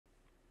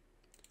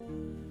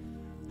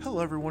Hello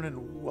everyone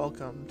and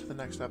welcome to the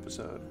next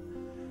episode.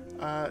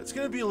 It's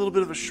going to be a little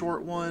bit of a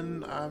short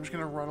one. I'm just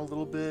going to run a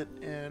little bit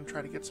and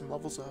try to get some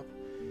levels up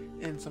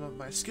in some of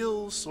my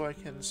skills so I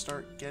can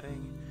start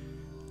getting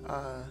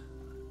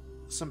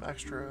some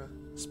extra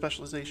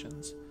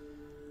specializations.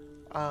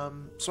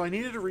 So I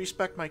needed to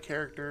respec my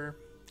character.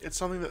 It's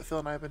something that Phil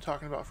and I have been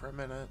talking about for a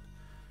minute.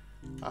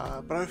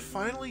 But I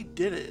finally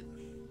did it.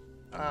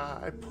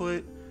 I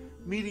put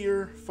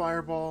Meteor,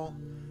 Fireball,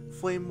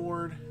 Flame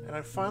Ward, and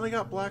I finally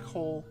got Black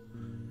Hole,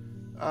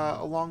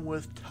 along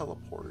with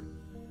Teleport.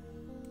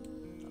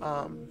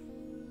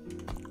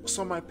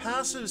 So my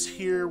passives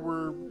here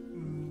were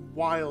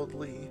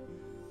wildly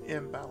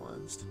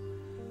imbalanced.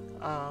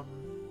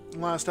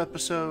 Last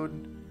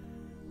episode,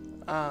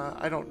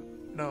 I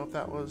don't know if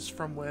that was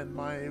from when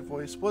my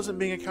voice wasn't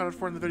being accounted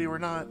for in the video or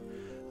not,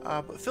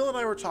 but Phil and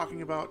I were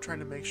talking about trying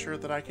to make sure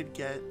that I could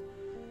get,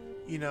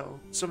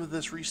 some of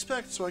this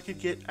respect so I could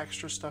get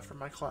extra stuff from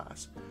my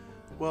class.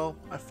 Well,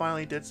 I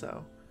finally did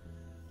so.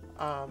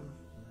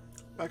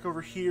 Back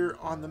over here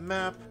on the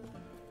map,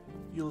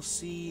 you'll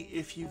see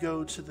if you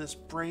go to this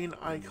brain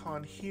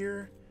icon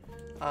here.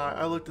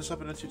 I looked this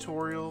up in a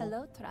tutorial.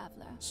 Hello,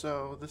 traveler.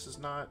 So this is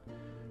not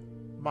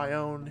my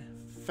own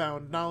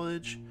found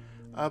knowledge.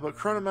 But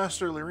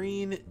Chronomaster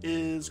Lorene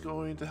is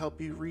going to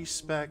help you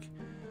respec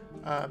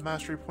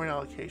mastery point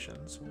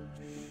allocations.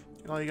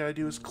 And all you gotta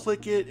do is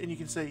click it, and you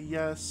can say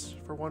yes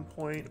for 1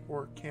 point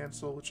or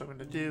cancel, which I'm going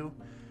to do.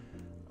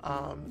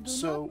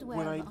 So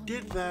when I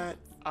did that,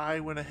 I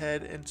went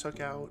ahead and took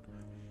out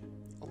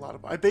a lot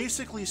of... I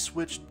basically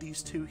switched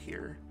these two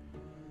here.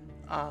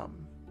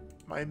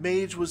 My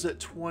mage was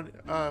at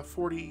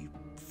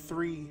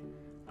 43,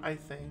 I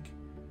think.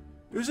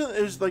 It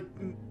was like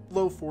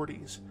low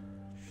 40s.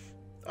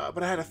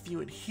 But I had a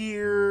few in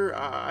here.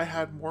 I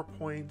had more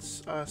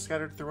points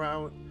scattered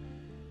throughout,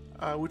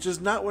 which is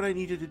not what I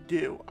needed to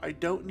do. I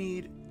don't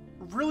need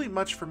really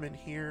much from in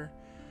here.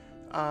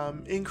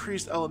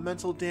 Increased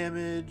elemental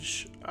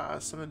damage,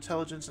 some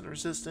intelligence and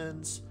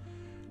resistance,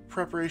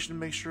 preparation to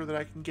make sure that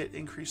I can get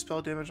increased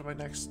spell damage on my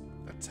next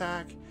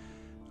attack,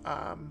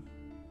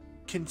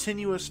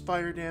 continuous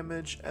fire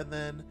damage, and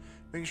then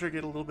making sure I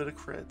get a little bit of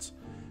crits.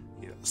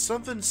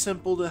 Something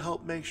simple to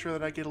help make sure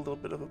that I get a little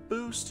bit of a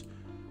boost,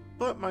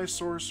 but my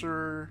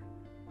Sorcerer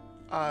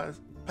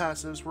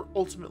passives were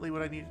ultimately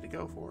what I needed to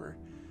go for.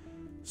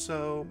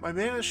 So my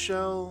Mana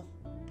Shell,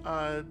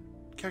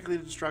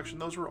 Calculated Destruction,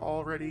 those were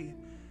already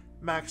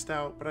maxed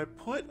out, but I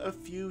put a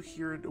few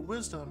here into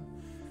Wisdom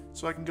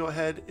so I can go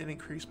ahead and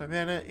increase my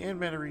mana and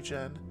mana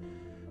regen.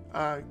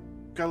 Got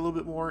a little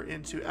bit more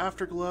into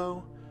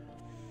Afterglow,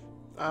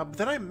 but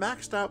then I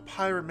maxed out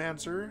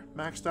Pyromancer,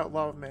 maxed out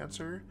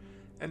Lavamancer,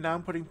 and now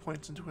I'm putting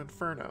points into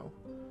Inferno.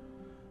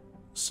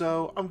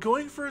 So I'm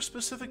going for a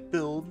specific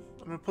build.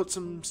 I'm going to put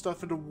some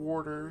stuff into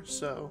Warder,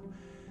 so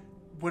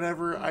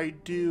whenever I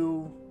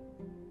do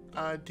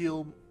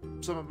deal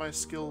some of my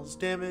skills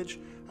damage,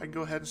 I can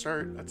go ahead and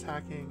start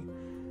attacking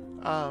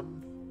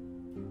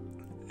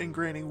and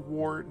granting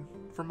ward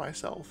for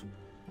myself.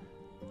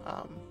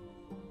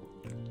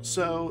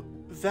 So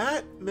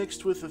that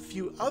mixed with a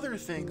few other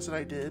things that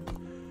I did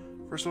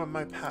for some of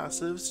my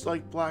passives,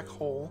 like Black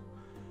Hole.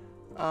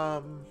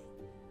 I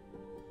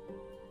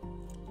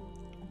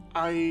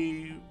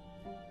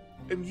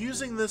am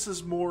using this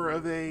as more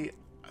of a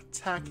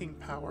attacking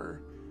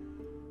power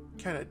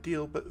kind of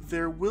deal, but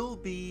there will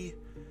be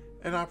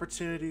an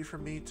opportunity for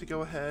me to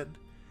go ahead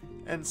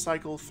and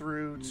cycle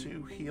through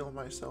to heal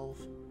myself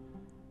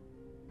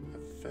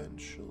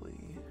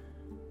eventually.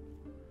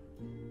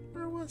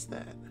 Where was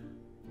that?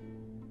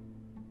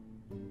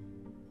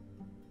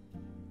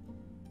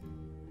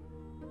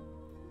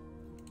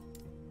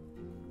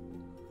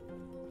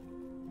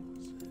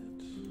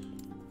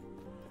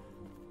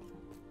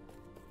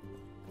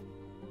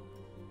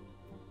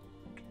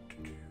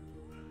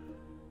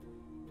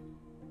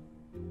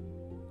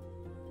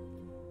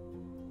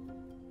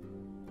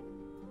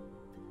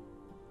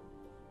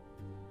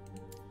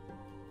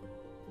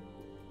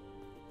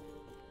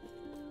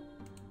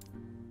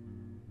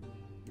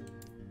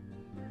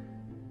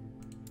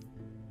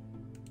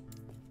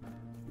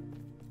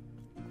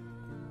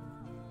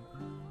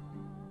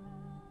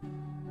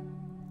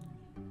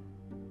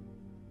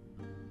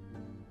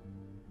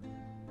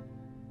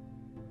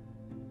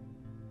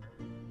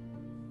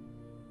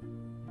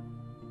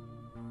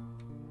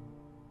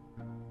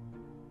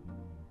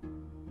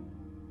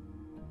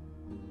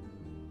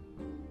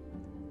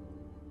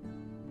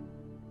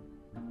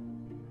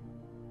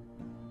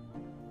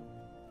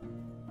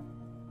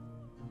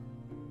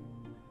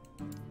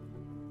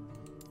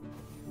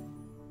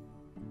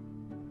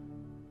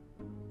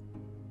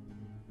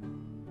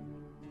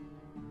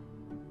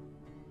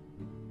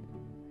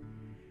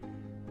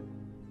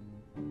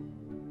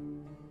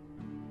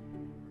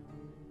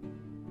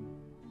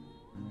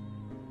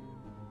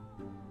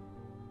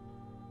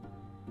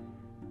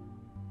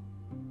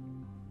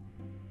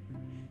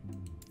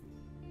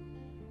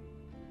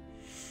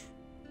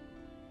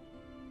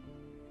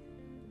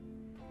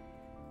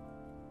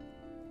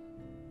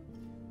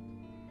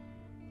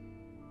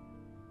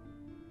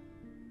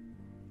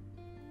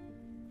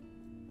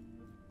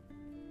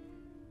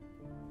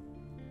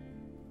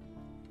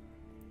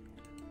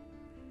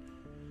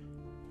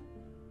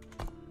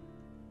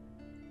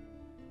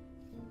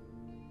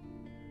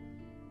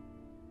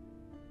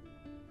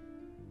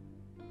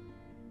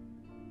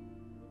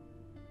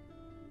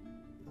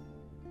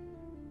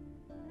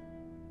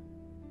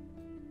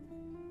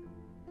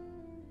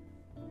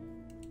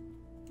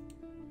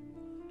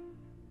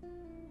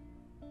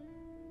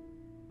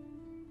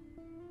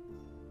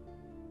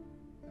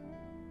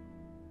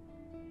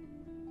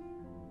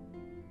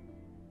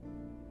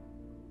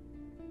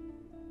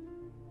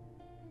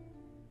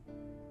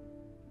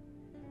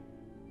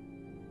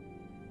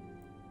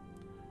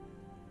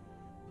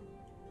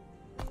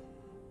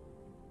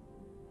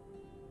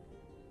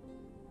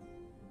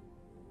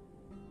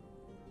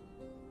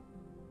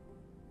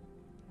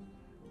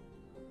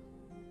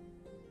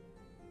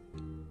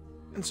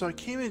 And so I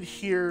came in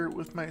here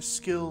with my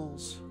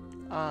skills,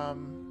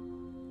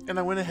 and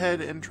I went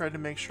ahead and tried to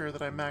make sure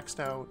that I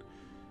maxed out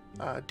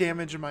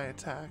damage in my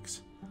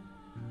attacks.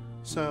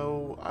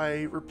 So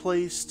I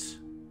replaced,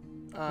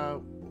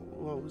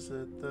 what was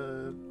it,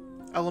 the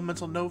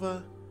Elemental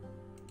Nova?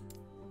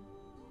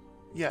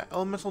 Yeah,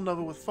 Elemental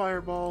Nova with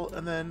Fireball,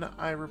 and then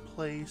I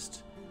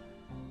replaced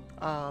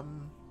my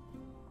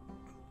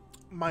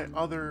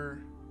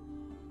other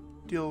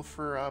deal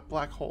for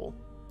Black Hole.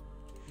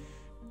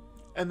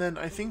 And then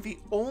I think the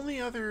only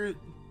other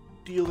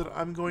deal that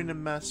I'm going to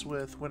mess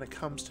with when it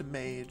comes to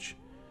Mage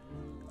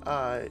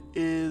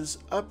is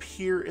up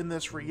here in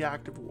this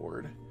reactive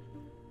ward,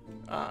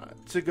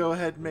 to go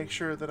ahead and make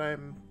sure that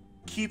I'm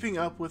keeping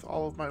up with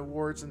all of my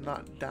wards and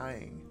not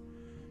dying,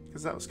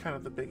 because that was kind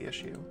of the big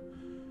issue.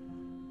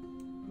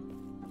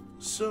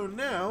 So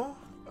now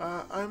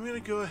I'm going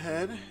to go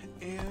ahead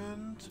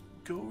and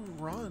go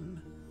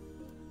run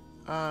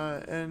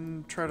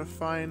and try to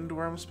find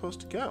where I'm supposed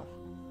to go.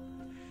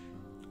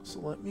 So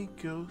let me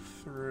go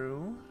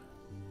through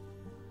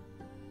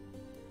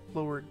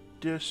Lower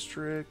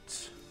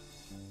District,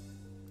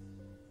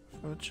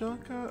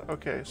 Majelka.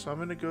 Okay, so I'm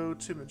going to go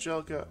to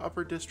Majelka,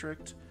 Upper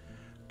District,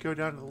 go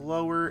down to the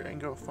Lower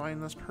and go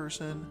find this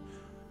person,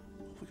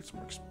 hopefully get some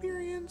more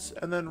experience,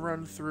 and then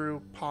run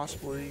through,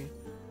 possibly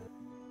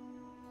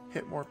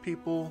hit more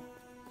people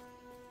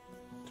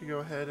to go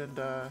ahead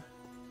and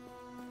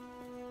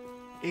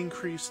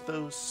increase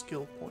those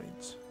skill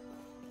points.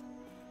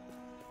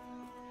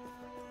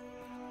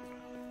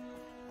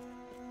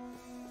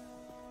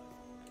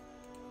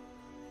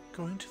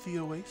 Going to the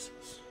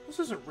Oasis. This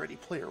isn't Ready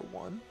Player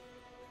One.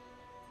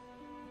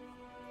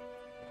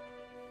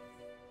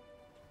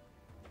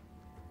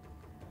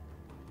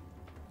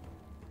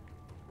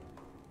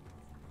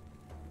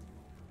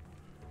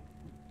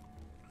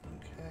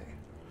 Okay.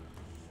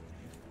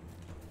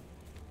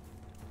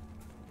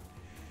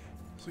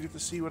 So we get to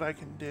see what I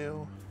can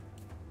do.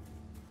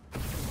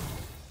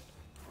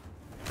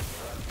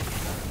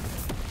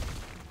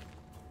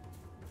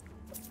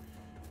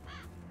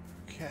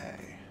 Okay.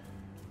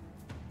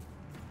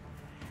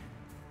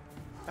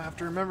 I have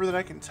to remember that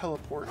I can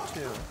teleport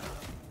too.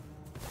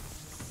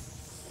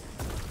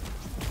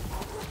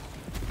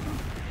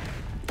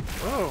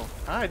 Oh,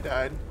 I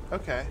died.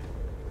 Okay.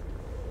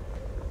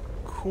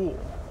 Cool.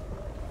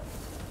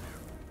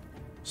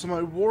 So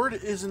my ward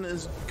isn't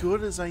as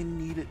good as I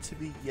need it to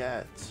be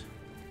yet,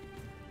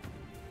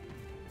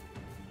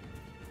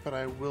 but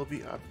I will be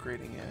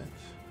upgrading it.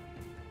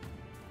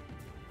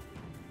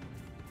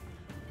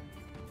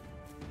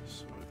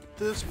 So at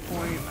this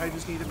point, I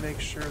just need to make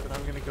sure that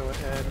I'm going to go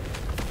ahead and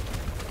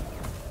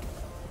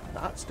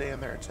not stay in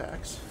their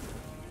attacks.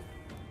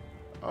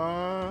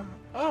 Oh,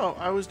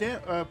 I was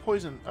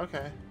poisoned.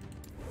 Okay.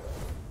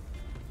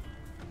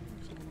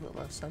 Makes a little bit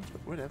less sense,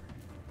 but whatever.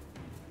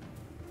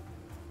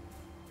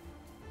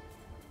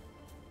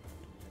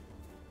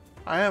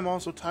 I am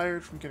also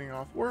tired from getting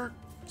off work,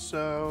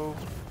 so...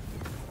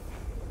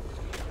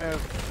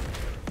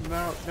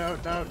 No,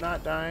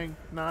 not dying,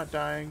 not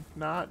dying,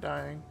 not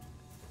dying.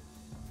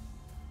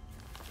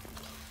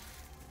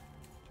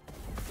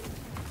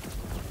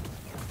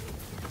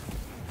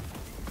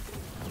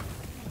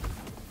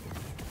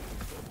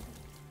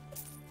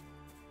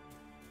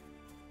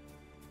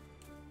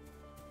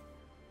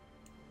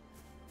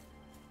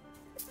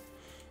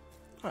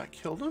 I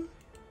killed him?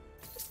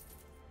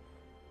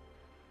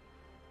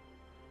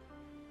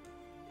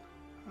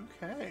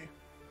 Okay.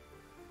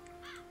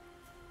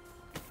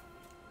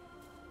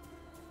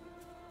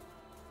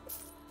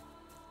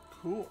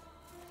 Cool.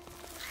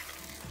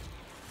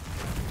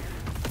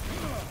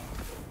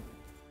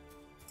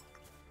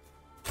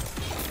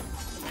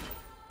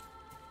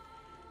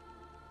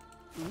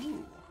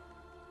 Ooh.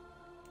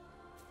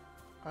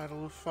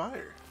 Idol of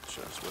Fire.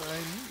 Just what I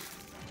need.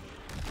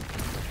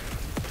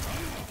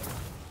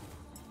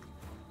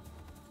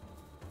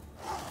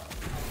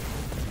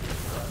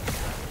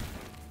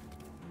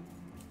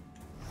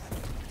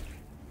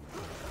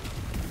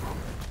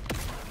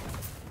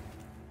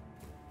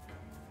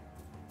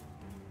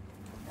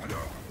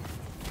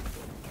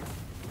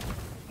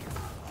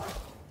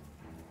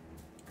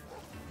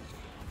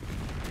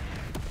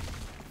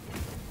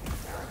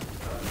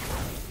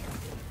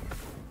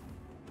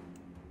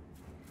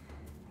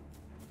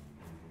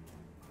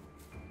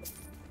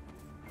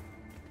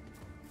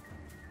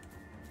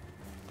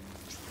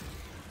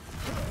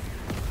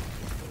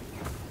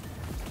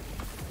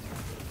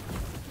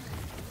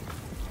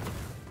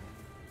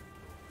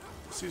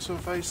 See, so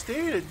if I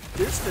stay at a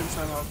distance,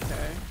 I'm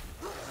okay.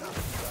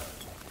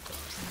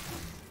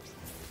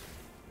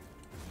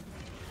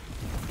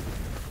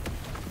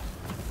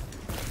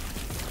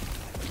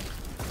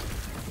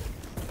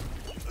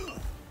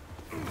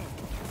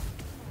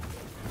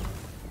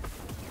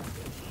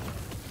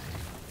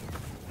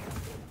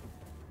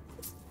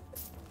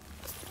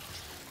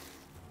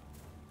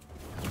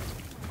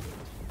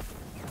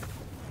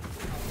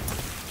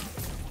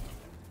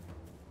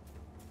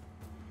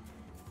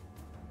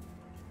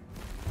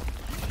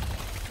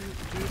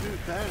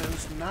 That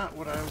is not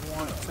what I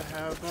want to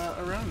have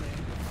around me.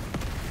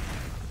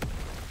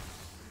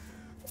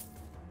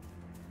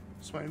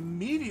 So my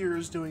Meteor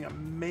is doing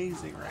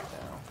amazing right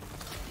now.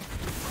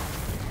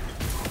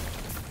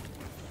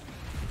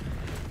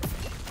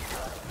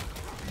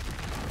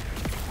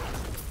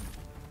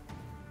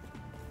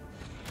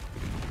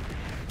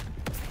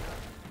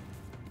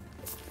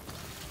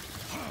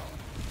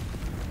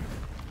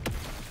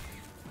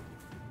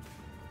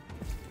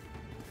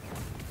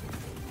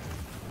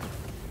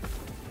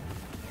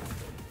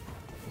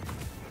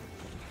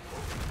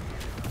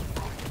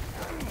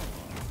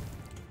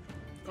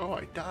 Oh,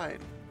 I died.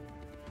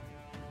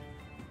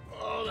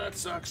 Oh, that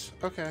sucks.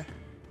 Okay.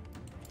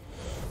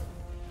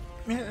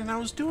 Man, and I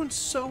was doing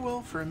so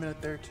well for a minute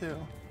there, too.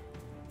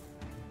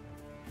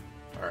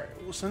 Alright,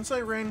 well, since I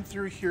ran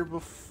through here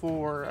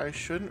before, I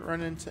shouldn't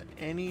run into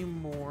any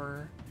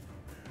more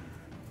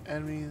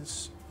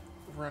enemies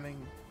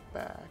running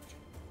back.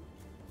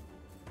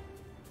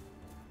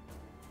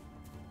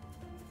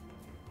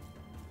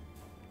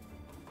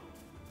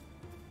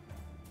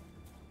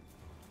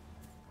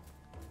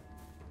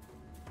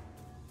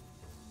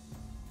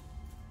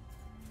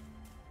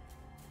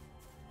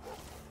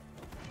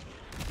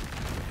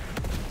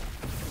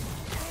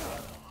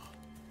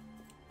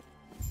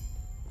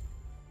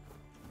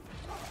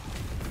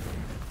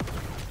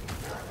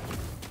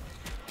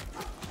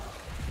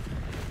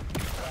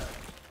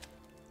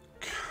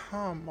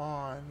 Come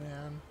on,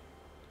 man.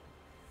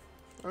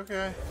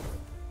 Okay.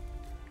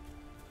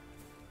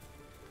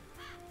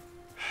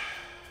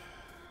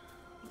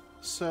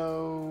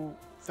 So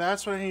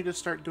that's what I need to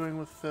start doing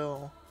with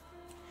Phil.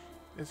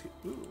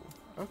 Ooh,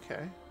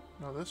 okay.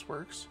 No, this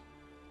works.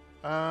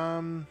 Just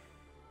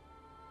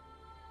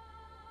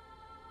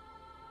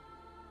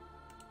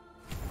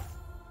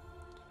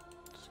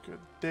go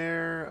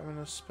there. I'm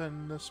gonna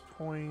spend this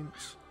point.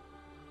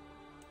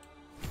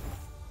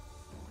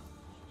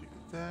 Do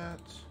that.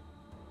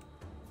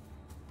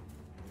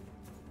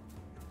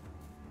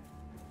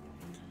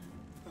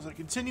 As I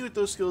continue with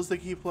those skills, they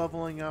keep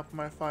leveling up.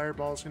 My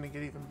fireball is going to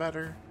get even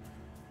better.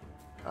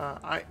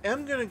 I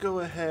am going to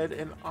go ahead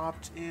and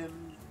opt in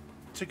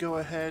to go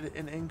ahead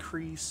and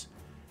increase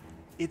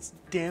its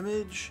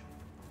damage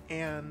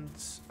and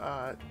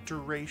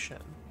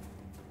duration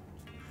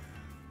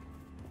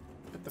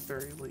at the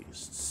very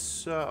least.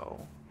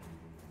 So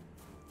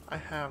I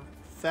have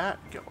that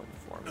going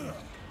for me.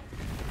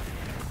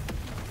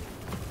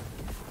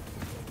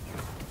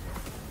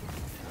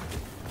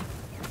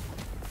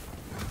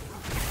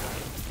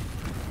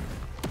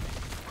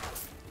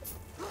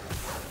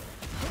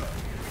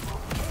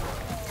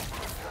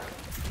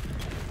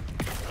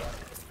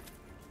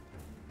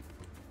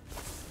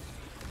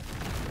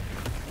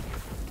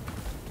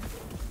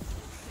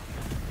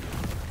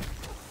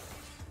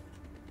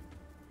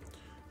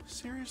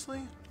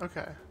 Seriously?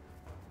 Okay.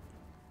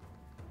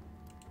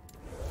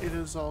 It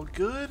is all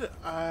good.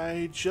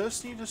 I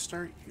just need to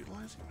start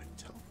utilizing my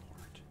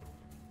teleport.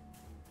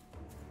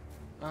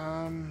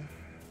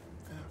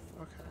 F,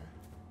 okay.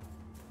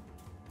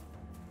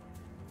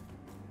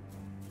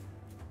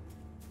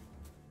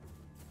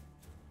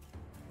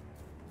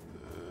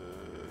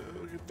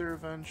 We'll get there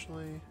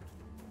eventually.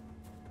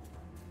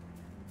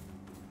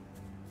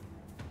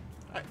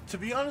 To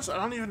be honest, I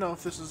don't even know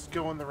if this is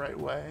going the right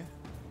way.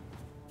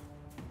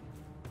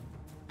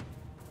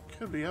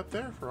 Could be up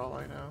there for all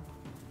I know.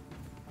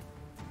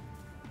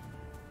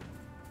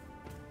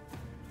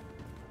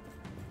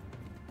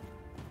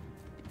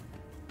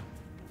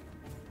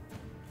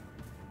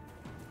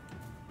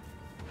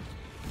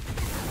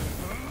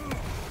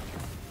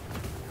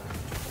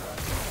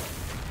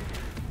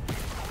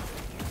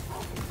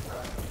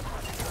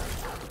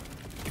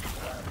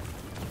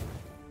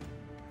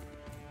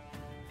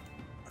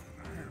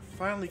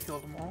 Finally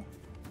killed them all.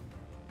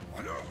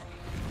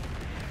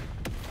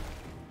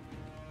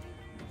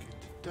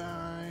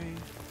 Die.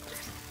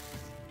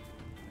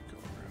 Go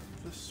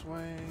around this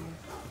way.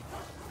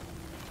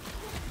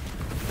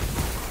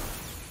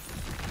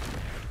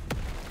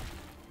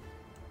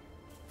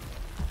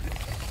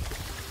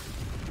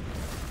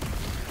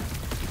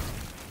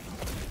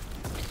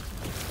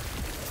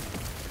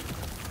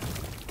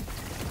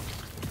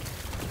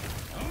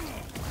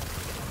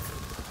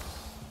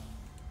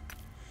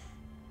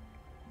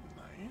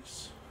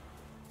 Nice.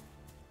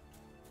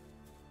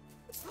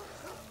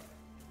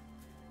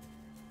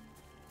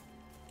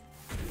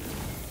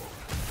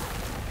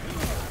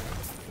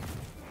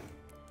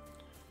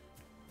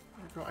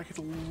 I could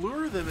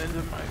lure them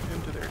into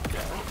their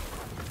death.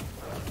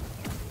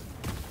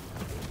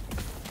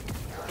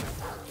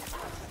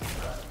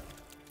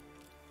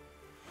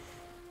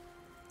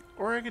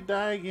 Or I could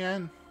die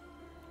again.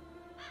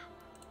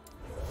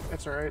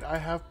 That's alright. I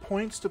have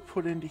points to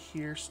put into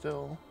here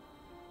still.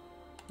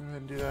 I'm gonna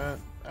do that.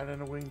 Add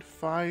in a winged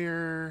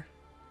fire.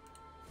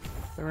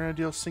 Then we're gonna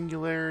deal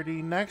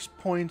singularity. Next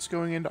point's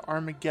going into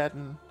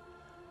Armageddon.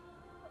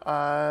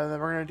 Then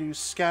we're gonna do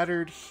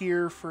scattered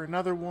here for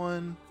another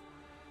one.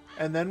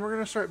 And then we're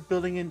going to start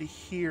building into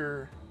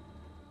here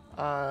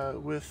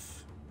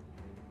with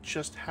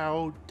just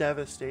how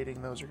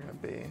devastating those are going to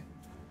be.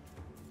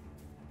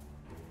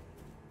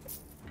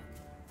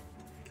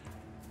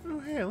 Ooh,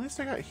 hey, at least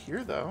I got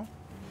here, though.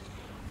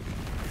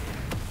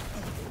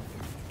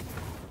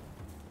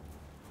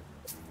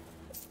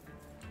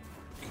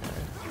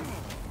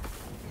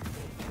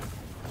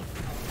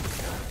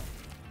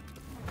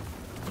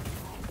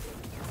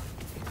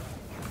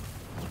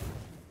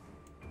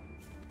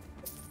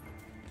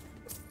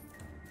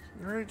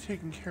 I'm already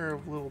taking care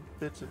of little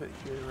bits of it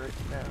here right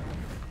now.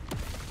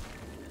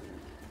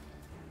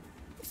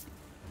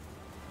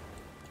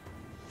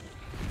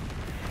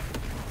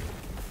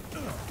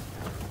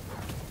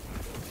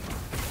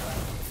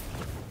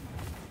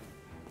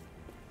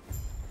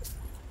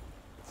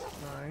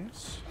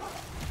 Nice.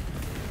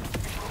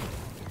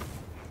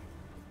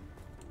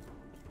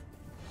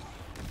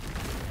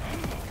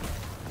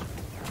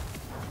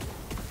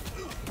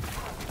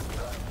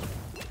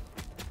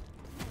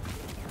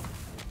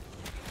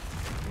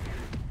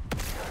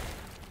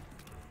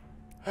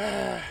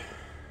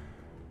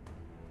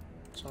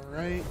 It's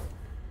alright.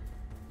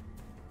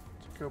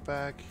 Let's go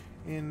back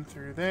in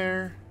through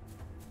there.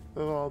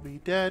 They'll all be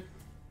dead,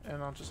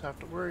 and I'll just have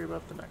to worry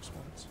about the next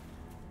ones.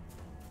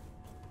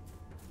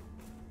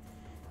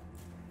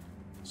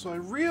 So I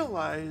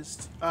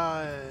realized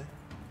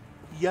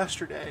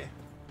yesterday,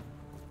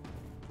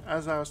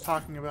 as I was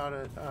talking about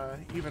it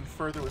even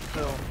further with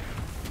Phil,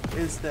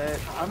 is that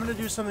I'm going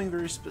to do something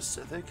very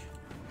specific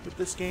with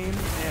this game,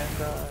 and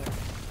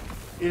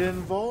it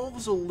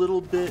involves a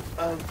little bit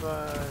of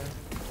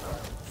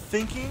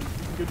thinking,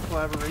 good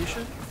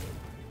collaboration,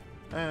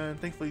 and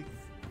thankfully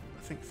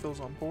I think Phil's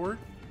on board.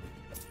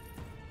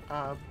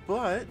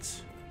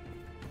 But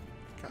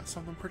got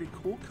something pretty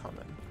cool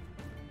coming.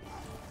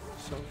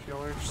 So if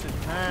y'all are interested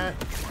in that,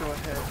 go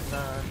ahead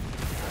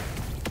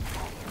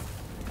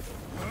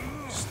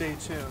and stay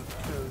tuned,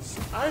 because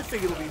I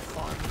think it'll be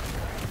fun.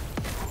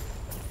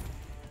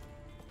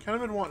 Kind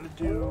of been wanting to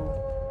do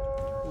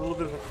a little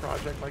bit of a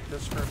project like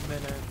this for a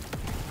minute.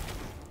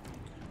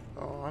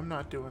 Oh, I'm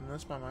not doing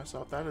this by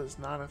myself. That is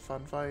not a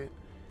fun fight.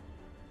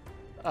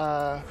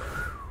 Oh,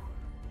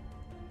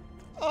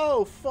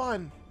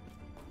 fun!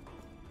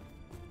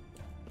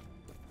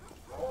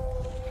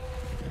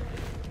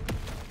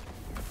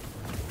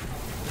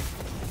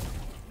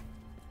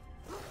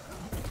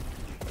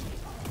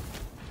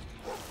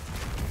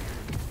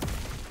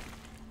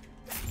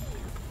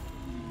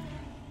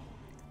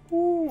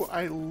 Ooh,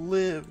 I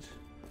lived.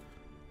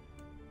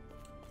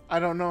 I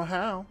don't know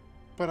how,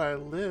 but I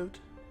lived.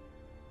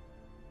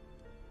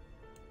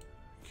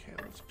 Okay,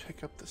 let's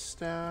pick up the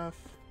staff.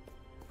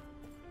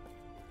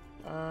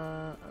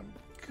 I'm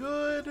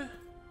good.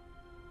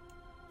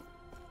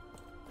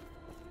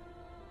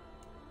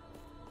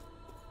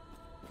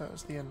 That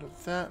was the end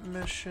of that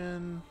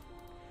mission.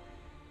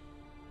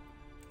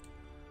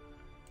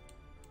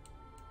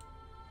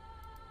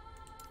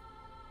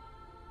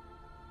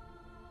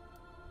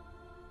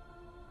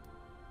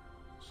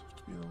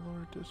 Be the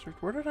lower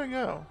district. Where did I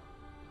go?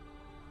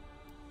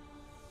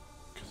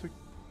 Because I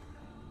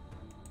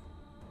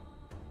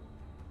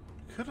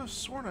could have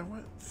sworn I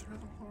went through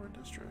the lower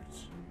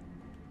districts.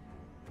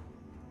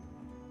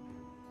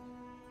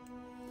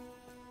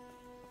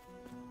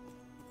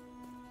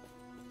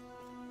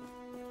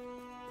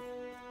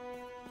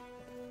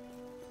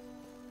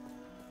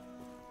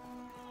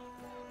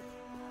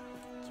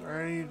 So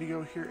I need to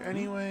go here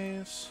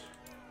anyways.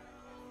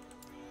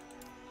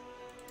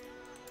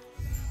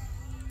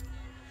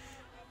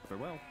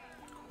 Farewell.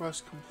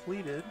 Quest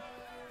completed.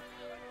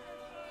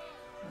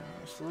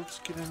 So let's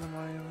get into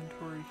my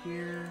inventory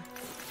here.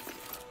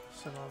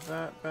 Send all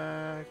that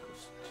back.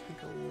 Let's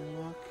take a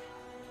look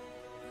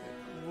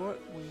at what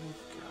we've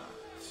got.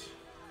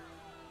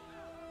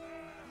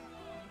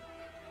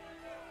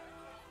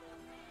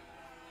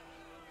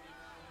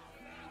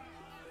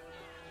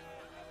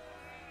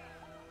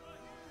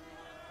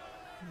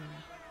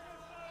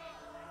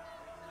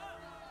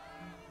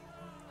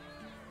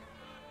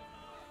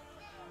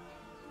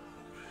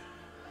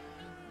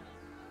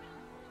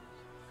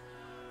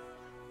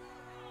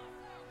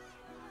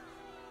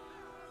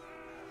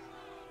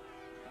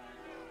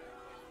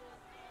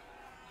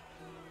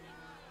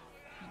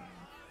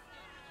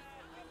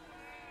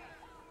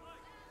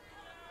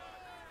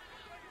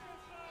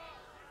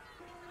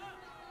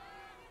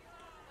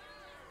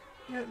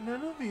 Yeah,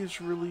 none of these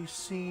really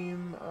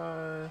seem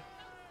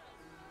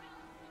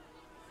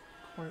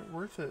quite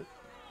worth it,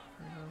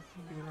 you know, if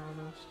I'm being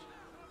honest.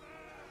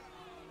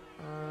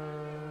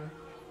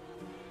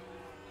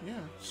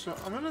 Yeah, so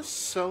I'm gonna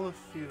sell a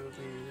few of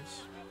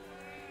these.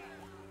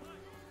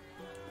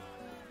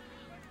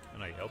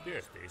 Can I help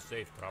you? Stay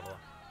safe, traveler.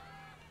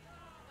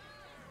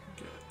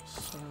 Get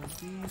some of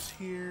these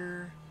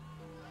here.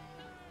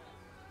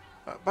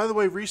 By the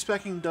way,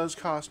 respecking does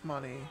cost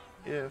money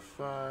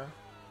if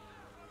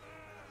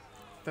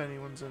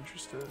anyone's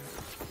interested.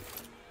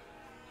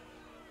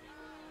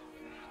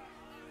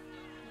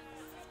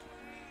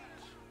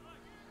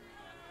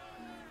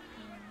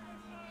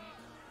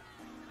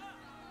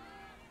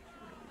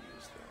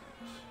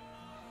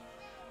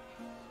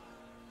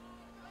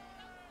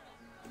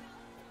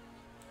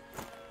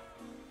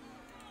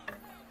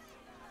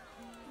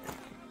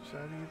 Is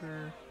that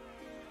either?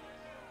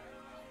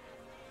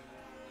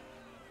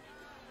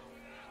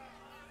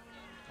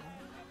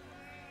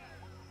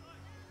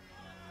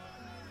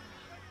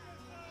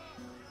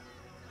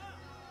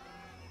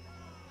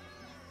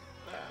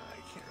 I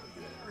can't really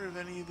get rid of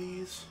any of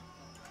these.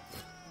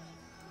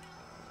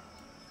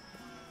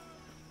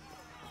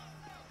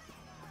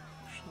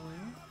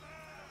 Actually,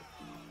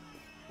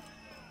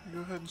 go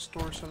ahead and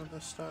store some of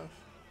this stuff.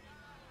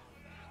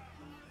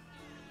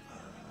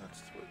 That's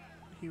what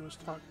he was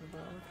talking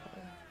about.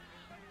 Okay.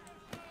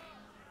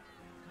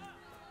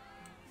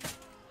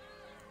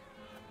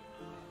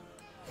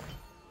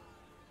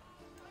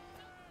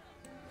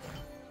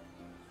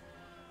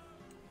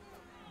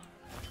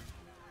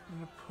 I'm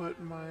gonna put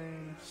my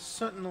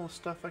sentinel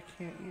stuff I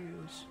can't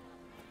use.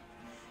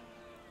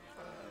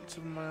 And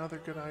some of my other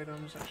good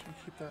items, I should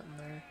keep that in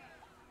there.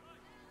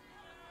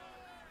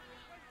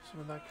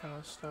 Some of that kind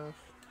of stuff.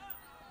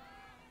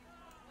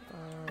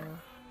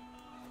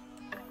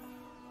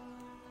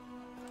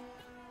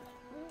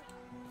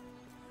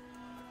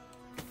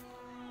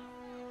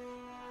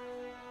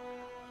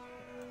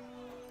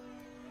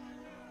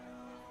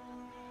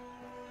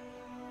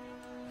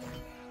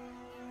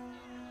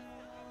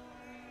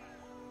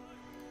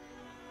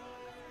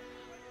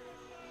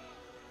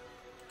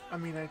 I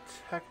mean, I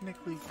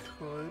technically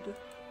could,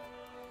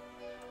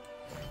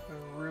 if I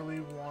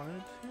really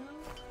wanted to.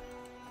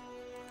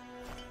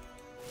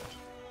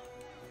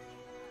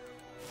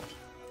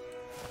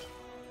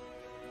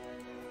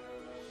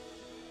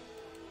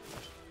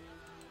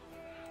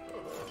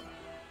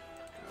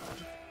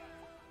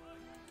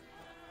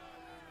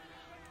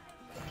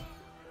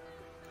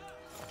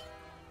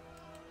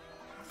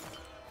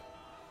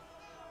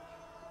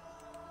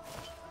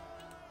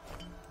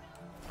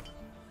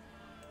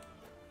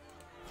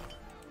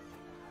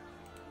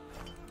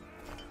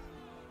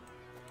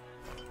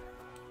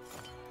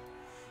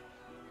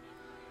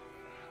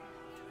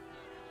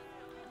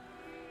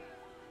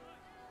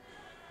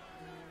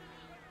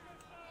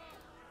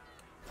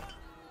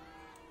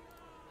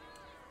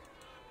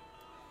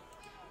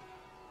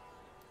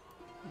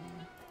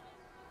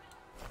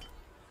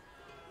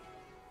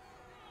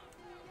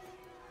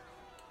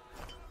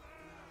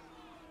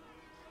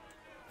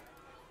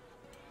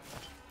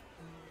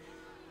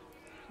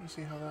 Let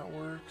me see how that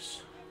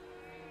works.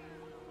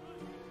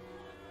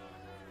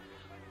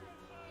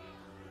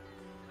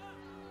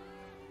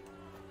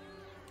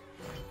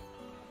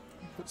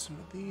 Put some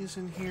of these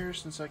in here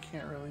since I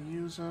can't really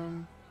use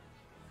them.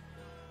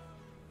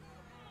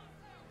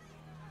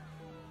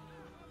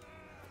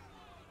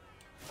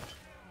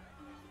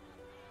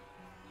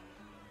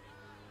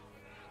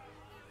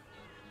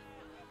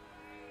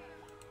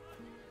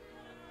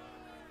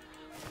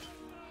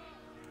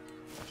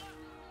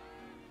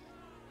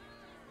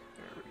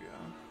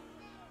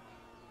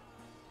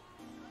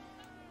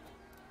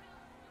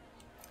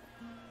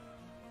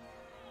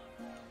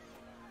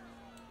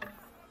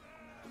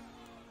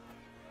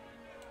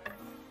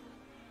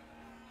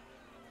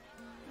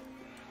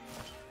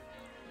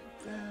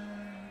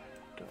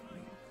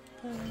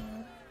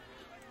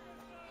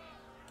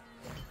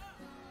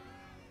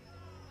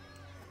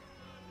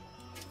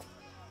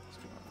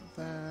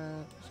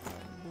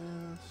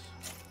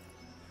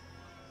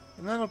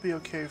 And that'll be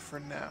okay for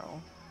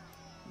now.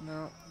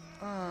 Now,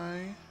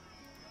 I'm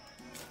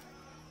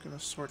gonna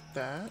sort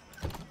that.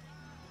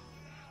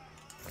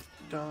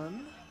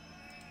 Done.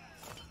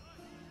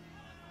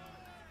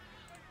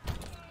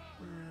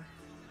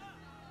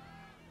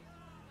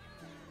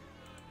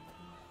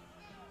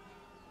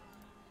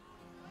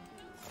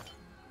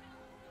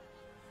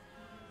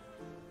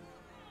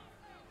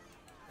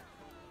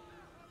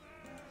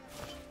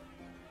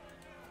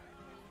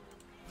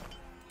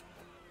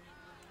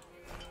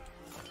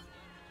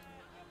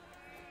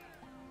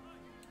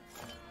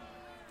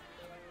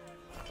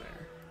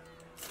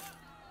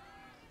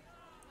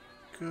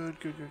 Good,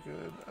 good, good,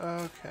 good.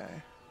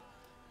 Okay.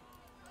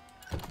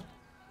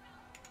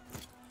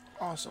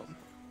 Awesome.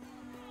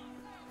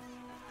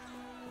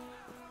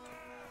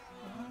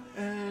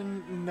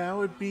 And now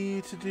would be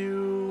to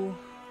do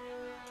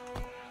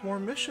more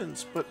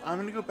missions, but I'm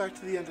going to go back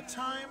to the end of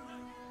time.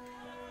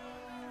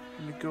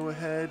 I'm going to go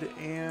ahead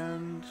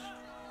and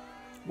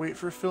wait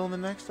for Phil in the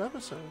next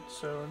episode.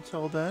 So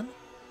until then,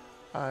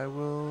 I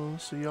will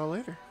see y'all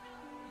later.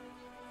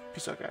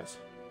 Peace out, guys.